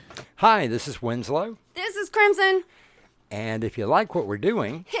Hi, this is Winslow. This is Crimson. And if you like what we're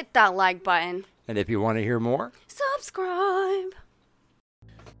doing, Hit that like button. and if you want to hear more, Subscribe.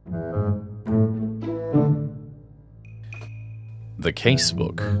 The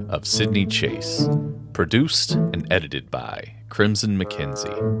Casebook of Sydney Chase, produced and edited by Crimson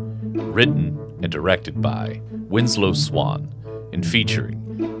McKenzie, written and directed by Winslow Swan, and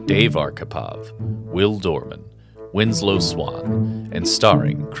featuring Dave Arkhipov, Will Dorman, Winslow Swan, and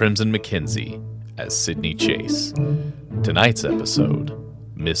starring Crimson McKenzie as Sydney Chase. Tonight's episode,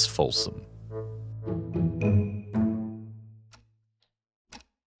 Miss FOLSUM.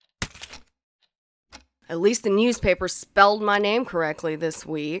 At least the newspaper spelled my name correctly this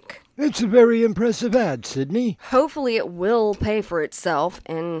week. It's a very impressive ad, Sydney. Hopefully it will pay for itself,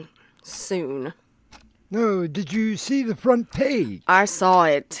 and soon. Oh, did you see the front page? I saw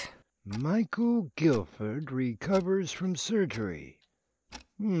it. Michael Guilford recovers from surgery.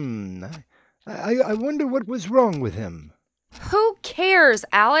 I wonder what was wrong with him. Who cares,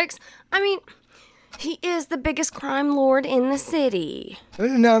 Alex? I mean, he is the biggest crime lord in the city.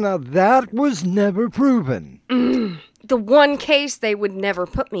 Now, that was never proven. The one case they would never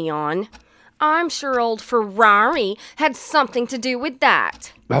put me on. I'm sure old Ferrari had something to do with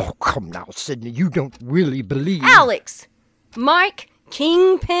that. Oh, come now, Sydney, you don't really believe... Alex! Mike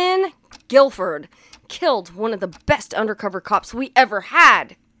Kingpin Guilford killed one of the best undercover cops we ever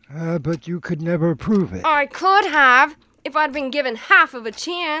had. But you could never prove it. I could have, if I'd been given half of a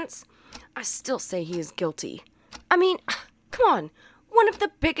chance. I still say he is guilty. I mean, come on. One of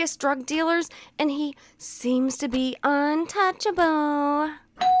the biggest drug dealers, and he seems to be untouchable.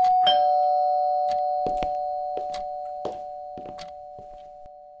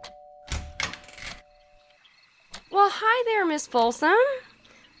 Well, hi there, Miss FOLSUM.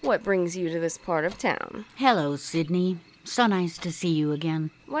 What brings you to this part of town? Hello, Sydney. So nice to see you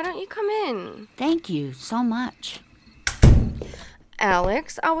again. Why don't you come in? Thank you so much.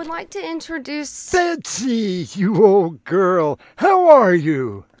 Alex, I would like to introduce... Betsy, you old girl, how are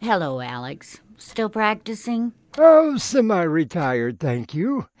you? Hello, Alex. Still practicing? Oh, semi-retired, thank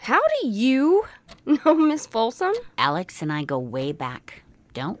you. How do you know Miss FOLSUM? Alex and I go way back,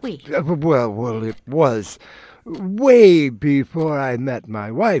 don't we? Well, it was way before I met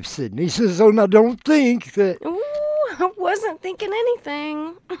my wife, Sydney, so now don't think that... Ooh, I wasn't thinking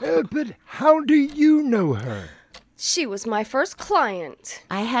anything. But how do you know her? She was my first client.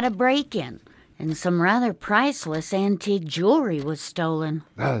 I had a break-in, and some rather priceless antique jewelry was stolen.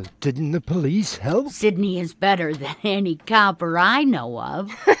 Didn't the police help? Sydney is better than any copper I know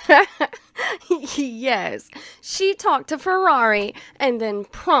of. Yes, she talked to Ferrari and then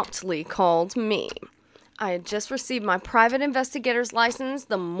promptly called me. I had just received my private investigator's license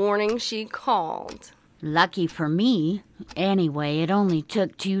the morning she called. Lucky for me. Anyway, it only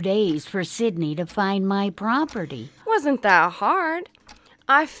took 2 days for Sydney to find my property. Wasn't that hard?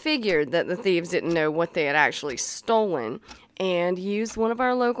 I figured that the thieves didn't know what they had actually stolen and used one of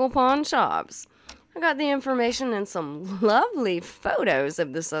our local pawn shops. I got the information and some lovely photos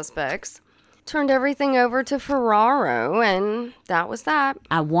of the suspects. Turned everything over to Ferraro, and that was that.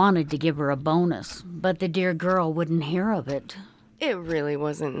 I wanted to give her a bonus, but the dear girl wouldn't hear of it. It really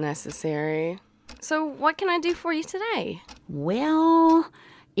wasn't necessary. So what can I do for you today? Well,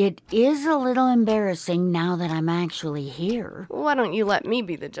 it is a little embarrassing now that I'm actually here. Why don't you let me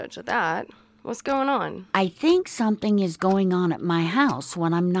be the judge of that? What's going on? I think something is going on at my house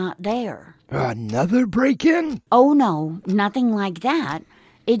when I'm not there. Another break-in? Oh, no, nothing like that.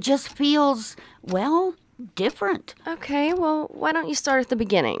 It just feels, well, different. Okay, well, why don't you start at the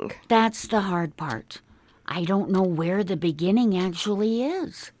beginning? That's the hard part. I don't know where the beginning actually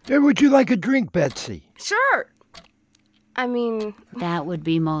is. Would you like a drink, Betsy? Sure. I mean... That would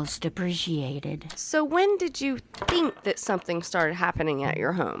be most appreciated. So when did you think that something started happening at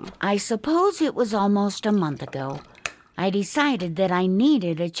your home? I suppose it was almost a month ago. I decided that I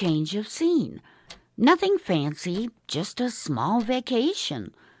needed a change of scene. Nothing fancy, just a small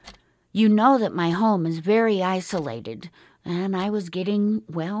vacation. You know that my home is very isolated, and I was getting,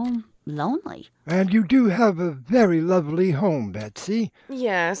 well, lonely. And you do have a very lovely home, Betsy.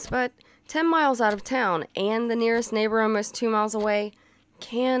 Yes, but 10 miles out of town and the nearest neighbor almost 2 miles away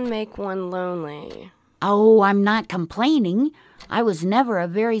can make one lonely. Oh, I'm not complaining. I was never a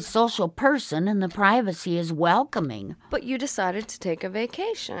very social person, and the privacy is welcoming. But you decided to take a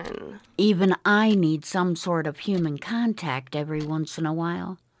vacation. Even I need some sort of human contact every once in a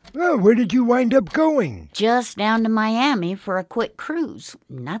while. Well, where did you wind up going? Just down to Miami for a quick cruise.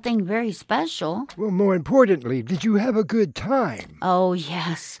 Nothing very special. Well, more importantly, did you have a good time? Oh,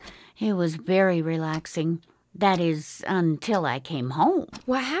 yes. It was very relaxing. That is, until I came home.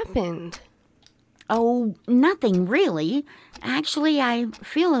 What happened? Oh, nothing really. Actually, I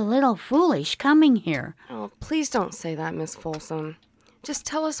feel a little foolish coming here. Oh, please don't say that, Miss Folsum. Just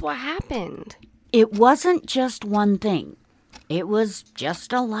tell us what happened. It wasn't just one thing. It was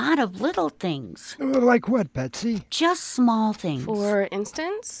just a lot of little things. Like what, Betsy? Just small things. For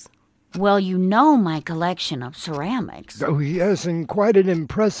instance? Well, you know my collection of ceramics. Oh, yes, and quite an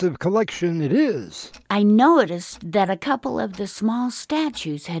impressive collection it is. I noticed that a couple of the small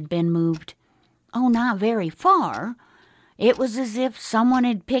statues had been moved. Oh, not very far. It was as if someone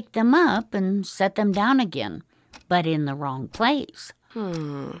had picked them up and set them down again, but in the wrong place.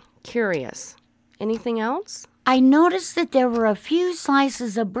 Curious. Anything else? I noticed that there were a few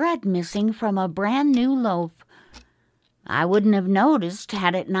slices of bread missing from a brand new loaf. I wouldn't have noticed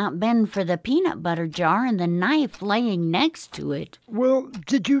had it not been for the peanut butter jar and the knife laying next to it. Well,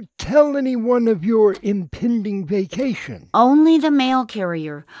 did you tell anyone of your impending vacation? Only the mail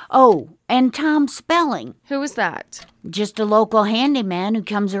carrier. Oh, and Tom Spelling. Who was that? Just a local handyman who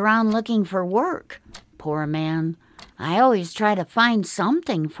comes around looking for work. Poor man. I always try to find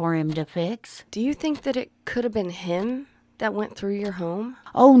something for him to fix. Do you think that it could have been him that went through your home?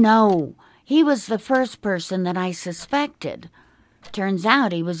 Oh, no. He was the first person that I suspected. Turns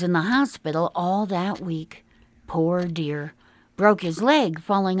out he was in the hospital all that week. Poor dear. Broke his leg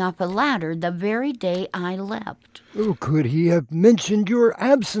falling off a ladder the very day I left. Oh, could he have mentioned your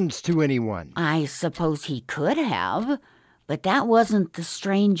absence to anyone? I suppose he could have, but that wasn't the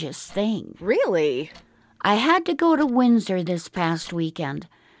strangest thing. Really? I had to go to Windsor this past weekend.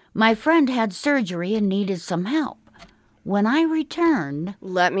 My friend had surgery and needed some help. When I returned...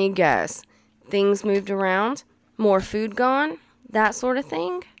 Let me guess. Things moved around? More food gone? That sort of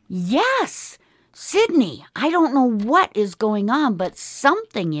thing? Yes! Sydney, I don't know what is going on, but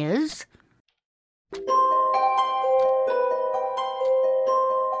something is.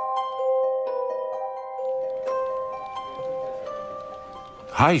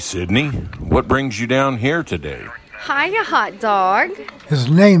 Hi, Sydney. What brings you down here today? Hiya, hot dog. His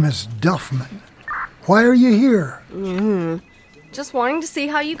name is Duffman. Why are you here? Just wanting to see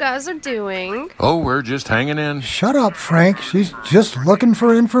how you guys are doing. Oh, we're just hanging in. Shut up, Frank. She's just looking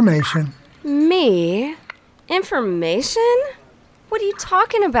for information. Me? Information? What are you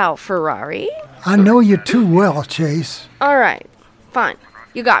talking about, Ferrari? I know you too well, Chase. All right, fine.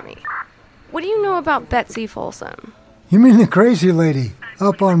 You got me. What do you know about Betsy Folsum? You mean the crazy lady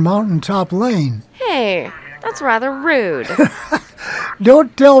up on Mountaintop Lane? Hey, that's rather rude.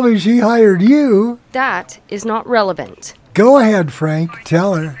 Don't tell me she hired you. That is not relevant. Go ahead, Frank.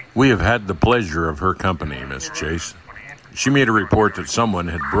 Tell her. We have had the pleasure of her company, Miss Chase. She made a report that someone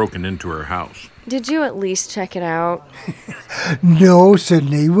had broken into her house. Did you at least check it out? No,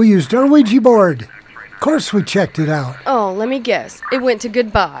 Sydney. We used our Ouija board. Of course we checked it out. Oh, let me guess. It went to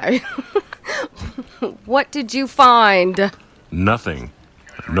goodbye. What did you find? Nothing.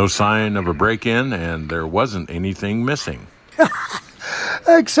 No sign of a break-in, and there wasn't anything missing.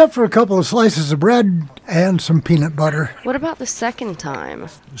 Except for a couple of slices of bread and some peanut butter. What about the second time?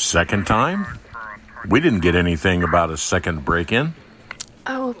 Second time? We didn't get anything about a second break-in.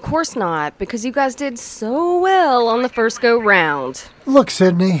 Oh, of course not, because you guys did so well on the first go-round. Look,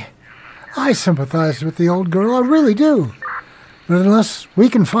 Sydney, I sympathize with the old girl, I really do. But unless we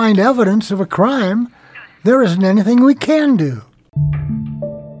can find evidence of a crime, there isn't anything we can do.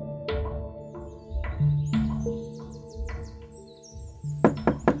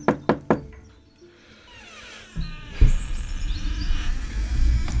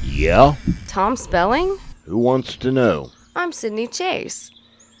 Yeah? Tom Spelling? Who wants to know? I'm Sydney Chase,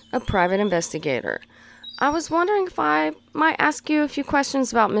 a private investigator. I was wondering if I might ask you a few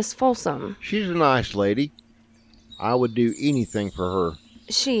questions about Miss Folsum. She's a nice lady. I would do anything for her.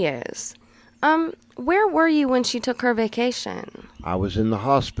 She is. Where were you when she took her vacation? I was in the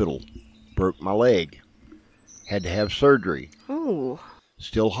hospital. Broke my leg. Had to have surgery. Ooh,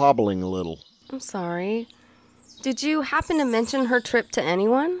 Still hobbling a little. I'm sorry. Did you happen to mention her trip to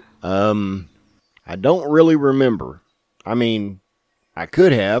anyone? I don't really remember. I mean, I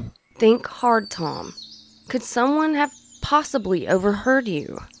could have. Think hard, Tom. Could someone have possibly overheard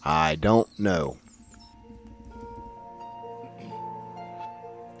you? I don't know.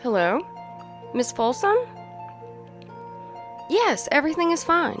 Hello? Miss Folsum? Yes, everything is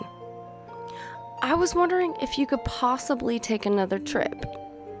fine. I was wondering if you could possibly take another trip.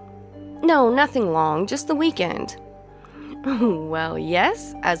 No, nothing long, just the weekend. Well,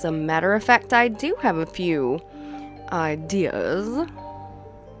 yes, as a matter of fact, I do have a few ideas.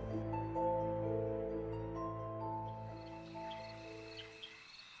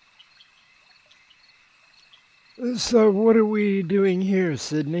 So what are we doing here,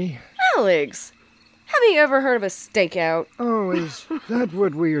 Sydney? Alex, have you ever heard of a stakeout? Oh, is that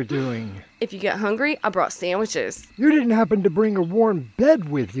what we are doing? If you get hungry, I brought sandwiches. You didn't happen to bring a warm bed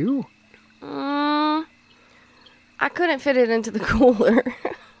with you? I couldn't fit it into the cooler.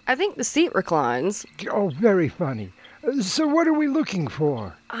 I think the seat reclines. Oh, very funny. So what are we looking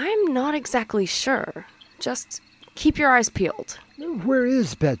for? I'm not exactly sure. Just keep your eyes peeled. Where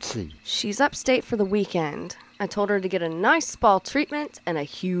is Betsy? She's upstate for the weekend. I told her to get a nice spa treatment and a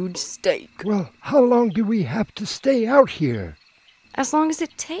huge steak. Well, how long do we have to stay out here? As long as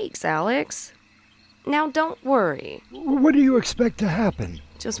it takes, Alex. Now don't worry. What do you expect to happen?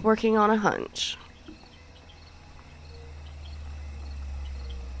 Just working on a hunch.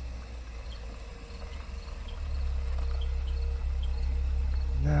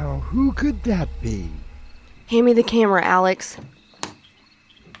 Now, who could that be? Hand me the camera, Alex.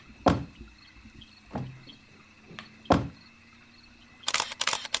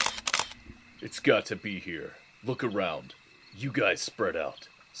 It's got to be here. Look around. You guys spread out.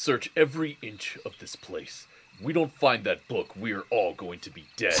 Search every inch of this place. If we don't find that book, we are all going to be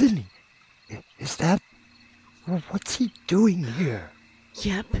dead. Sydney, is that... Well, what's he doing here?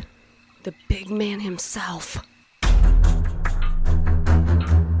 Yep, the big man himself.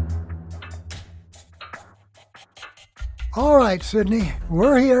 All right, Sydney,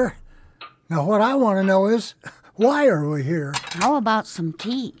 we're here. Now, what I want to know is, why are we here? How about some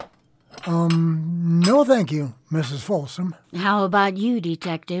tea? No thank you, Mrs. Folsum. How about you,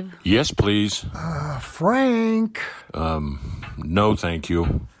 Detective? Yes, please. Frank. No, thank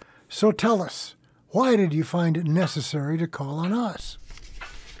you. So tell us, why did you find it necessary to call on us?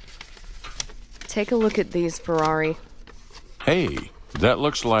 Take a look at these, Ferrari. Hey, that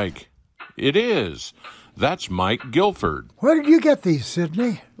looks like... It is. That's Mike Guilford. Where did you get these,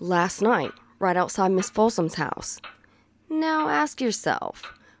 Sydney? Last night, right outside Miss Folsum's house. Now ask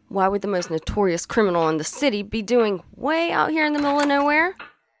yourself, why would the most notorious criminal in the city be doing way out here in the middle of nowhere?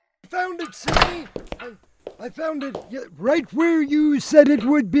 Found it, Sydney! I found it right where you said it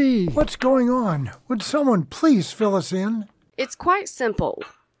would be. What's going on? Would someone please fill us in? It's quite simple.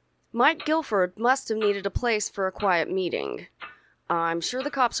 Mike Guilford must have needed a place for a quiet meeting. I'm sure the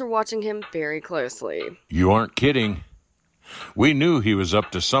cops are watching him very closely. You aren't kidding. We knew he was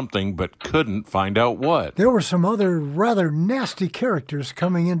up to something, but couldn't find out what. There were some other rather nasty characters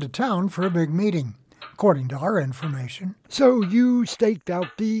coming into town for a big meeting, according to our information. So you staked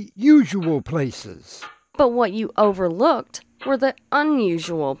out the usual places. But what you overlooked were the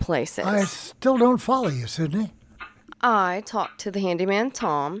unusual places. I still don't follow you, Sydney. I talked to the handyman,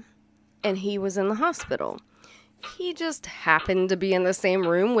 Tom, and he was in the hospital. He just happened to be in the same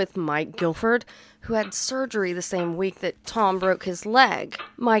room with Mike Guilford, who had surgery the same week that Tom broke his leg.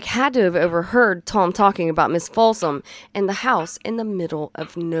 Mike had to have overheard Tom talking about Miss Folsum and the house in the middle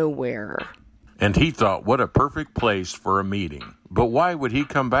of nowhere. And he thought, what a perfect place for a meeting. But why would he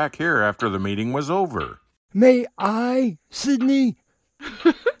come back here after the meeting was over? May I, Sydney?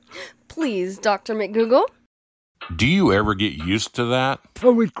 Please, Dr. McGoogle. Do you ever get used to that?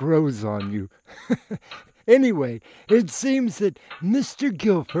 Oh, it grows on you. Anyway, it seems that Mr.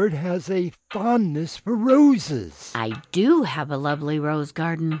 Guilford has a fondness for roses. I do have a lovely rose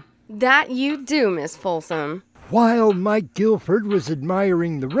garden. That you do, Miss Folsum. While Mike Guilford was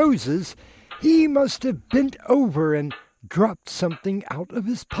admiring the roses, he must have bent over and dropped something out of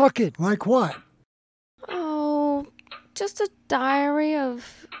his pocket. Like what? Oh, just a diary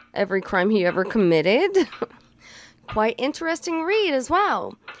of every crime he ever committed. Quite interesting read as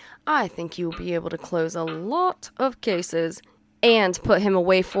well. I think you'll be able to close a lot of cases and put him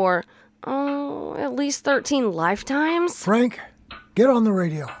away for, at least 13 lifetimes. Frank, get on the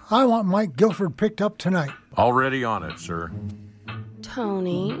radio. I want Mike Guilford picked up tonight. Already on it, sir.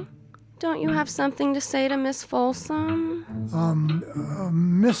 Tony, don't you have something to say to Miss Folsum?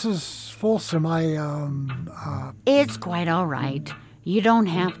 Mrs. Folsum, It's quite all right. You don't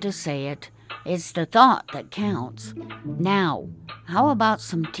have to say it. It's the thought that counts. Now, how about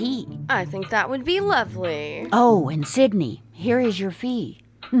some tea? I think that would be lovely. Oh, and Sydney, here is your fee.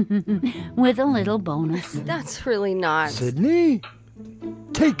 With a little bonus. That's really not... Sydney,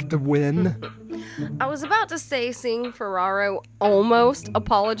 take the win. I was about to say seeing Ferraro almost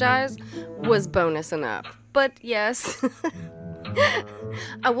apologize was bonus enough. But yes,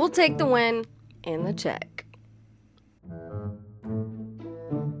 I will take the win and the check.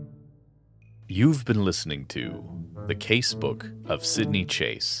 You've been listening to The Casebook of Sydney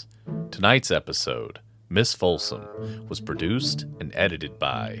Chase. Tonight's episode, Miss Folsum, was produced and edited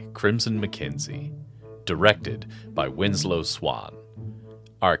by Crimson McKenzie. Directed by Winslow Swan.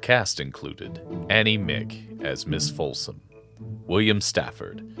 Our cast included Annie Mick as Miss Folsum, William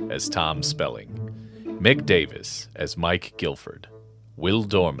Stafford as Tom Spelling, Mick Davis as Mike Guilford, Will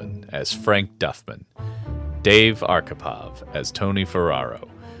Dorman as Frank Duffman, Dave Arkhipov as Tony Ferraro,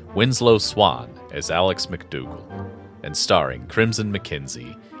 Winslow Swan as Alex McDougall, and starring Crimson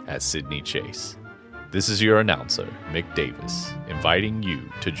McKenzie as Sidney Chase. This is your announcer, Mick Davis, inviting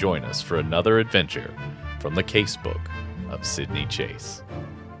you to join us for another adventure from the Casebook of Sidney Chase.